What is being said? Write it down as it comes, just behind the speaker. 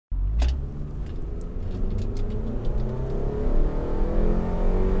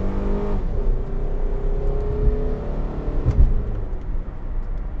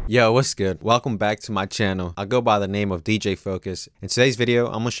Yo, what's good? Welcome back to my channel. I go by the name of DJ Focus. In today's video,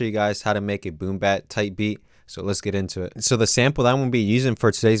 I'm gonna show you guys how to make a boom bat type beat. So let's get into it. So the sample that I'm gonna be using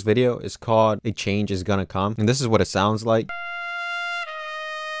for today's video is called A Change Is Gonna Come. And this is what it sounds like.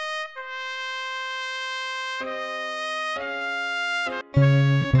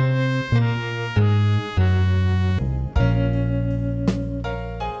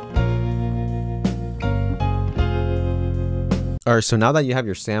 Alright, so now that you have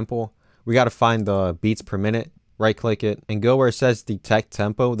your sample, we got to find the beats per minute, right click it, and go where it says detect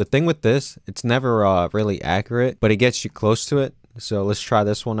tempo. The thing with this, it's never really accurate, but it gets you close to it. So let's try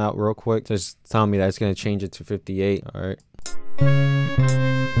this one out real quick. Just tell me that it's going to change it to 58. Alright.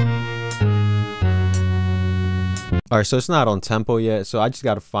 Alright, so it's not on tempo yet, so I just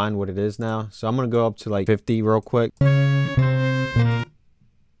got to find what it is now. So I'm going to go up to like 50 real quick.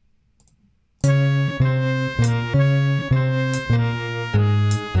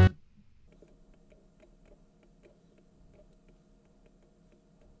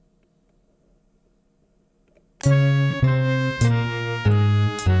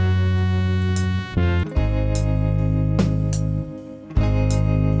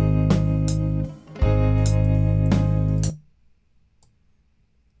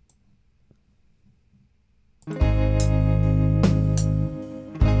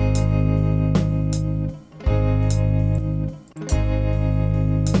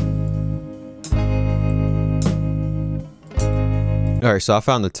 Alright, so I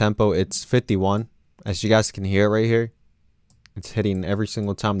found the tempo. It's 51. As you guys can hear right here, it's hitting every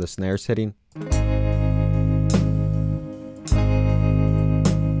single time the snare's hitting.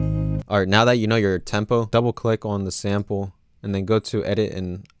 Alright, now that you know your tempo, double click on the sample and then go to edit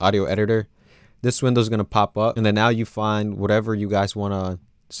in audio editor. This window is going to pop up, and then now you find whatever you guys want to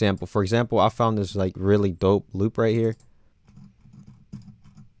sample. For example, I found this like really dope loop right here.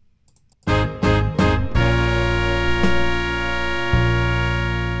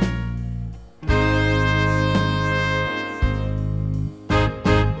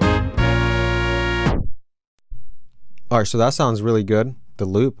 Alright, so that sounds really good, the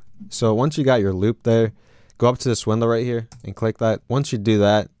loop. So once you got your loop there, go up to this window right here and click that. Once you do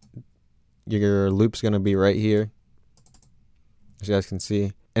that, your loop's going to be right here, as you guys can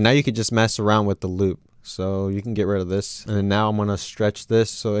see. And now you can just mess around with the loop. So you can get rid of this. And then now I'm going to stretch this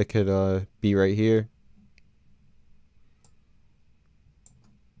so it could be right here.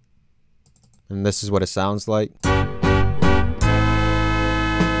 And this is what it sounds like.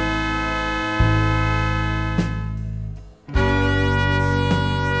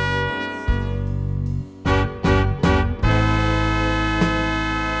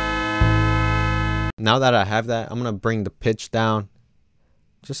 Now that I have that, I'm going to bring the pitch down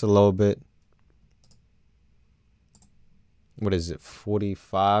just a little bit. What is it,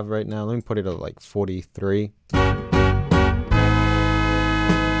 45 right now? Let me put it at like 43.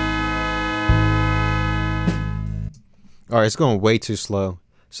 Alright, it's going way too slow.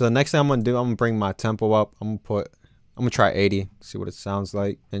 So the next thing I'm going to do, I'm going to bring my tempo up. I'm going to try 80, see what it sounds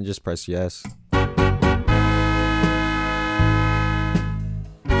like, and just press yes.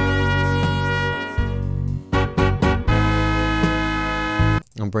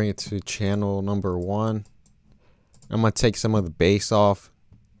 I'm bring it to channel number 1. I'm going to take some of the bass off.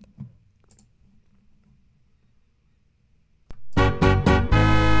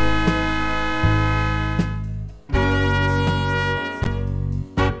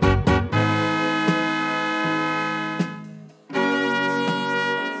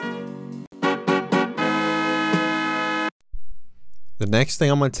 The next thing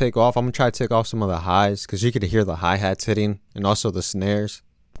I'm going to take off, I'm going to try to take off some of the highs, because you could hear the hi-hats hitting and also the snares.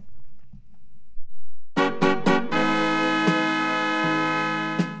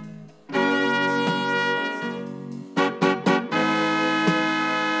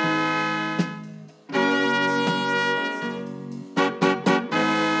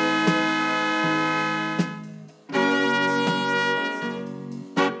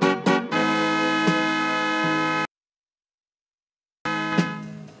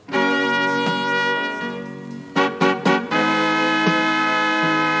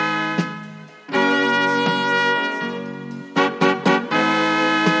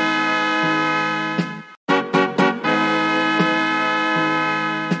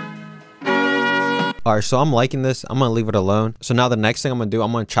 Alright, so I'm liking this. I'm going to leave it alone. So now the next thing I'm going to do,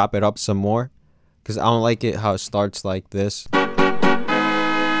 I'm going to chop it up some more, because I don't like it how it starts like this.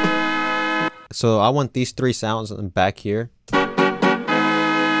 So I want these 3 sounds back here.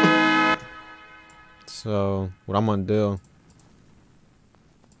 So what I'm going to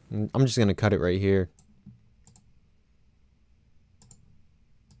do, I'm just going to cut it right here.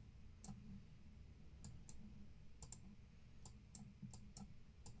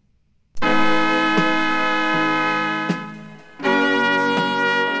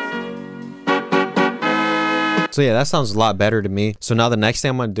 So yeah, that sounds a lot better to me. So now the next thing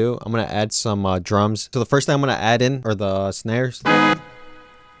I'm gonna do, I'm gonna add some drums. So the first thing I'm gonna add in are the snares.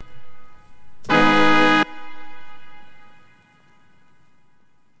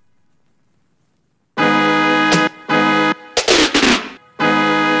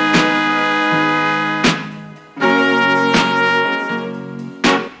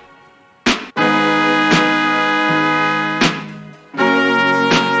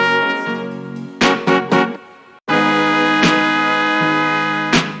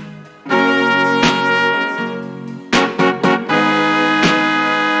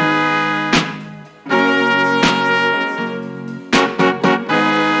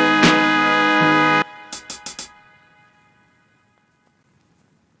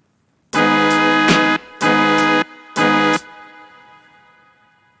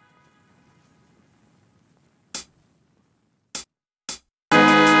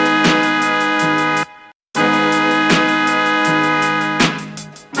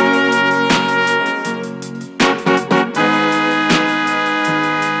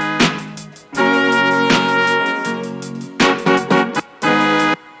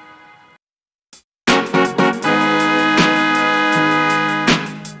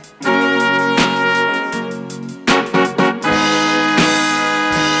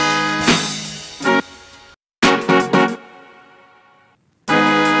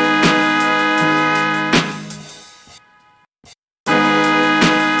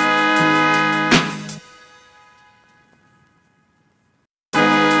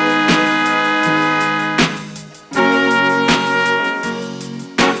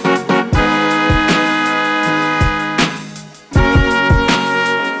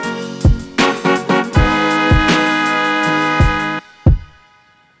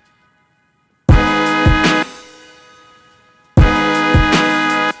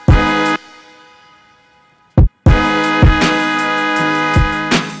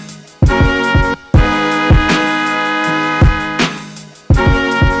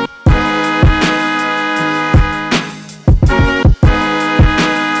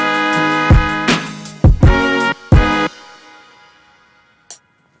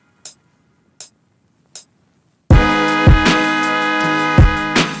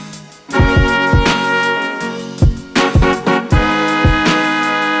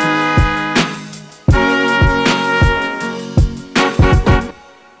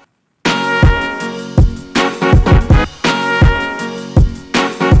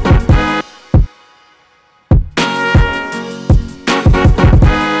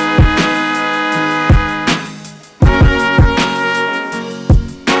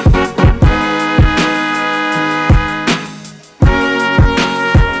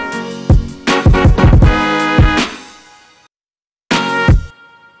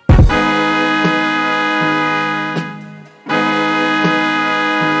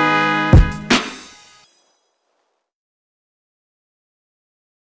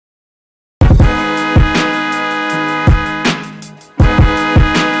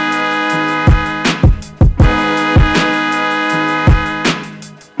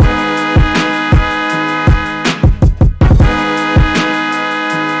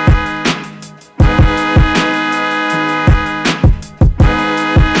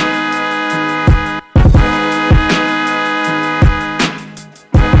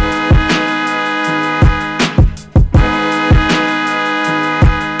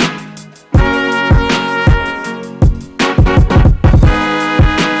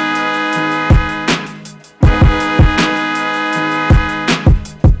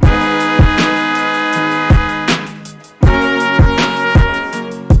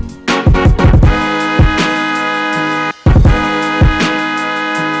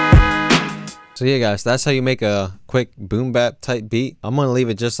 So yeah guys, that's how you make a quick boom bap type beat. I'm gonna leave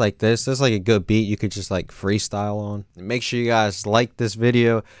it just like this. This is like a good beat you could just like freestyle on. And make sure you guys like this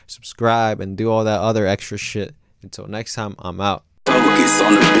video, subscribe, and do all that other extra shit. Until next time, I'm out. Focus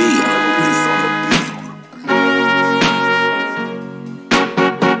on the beat.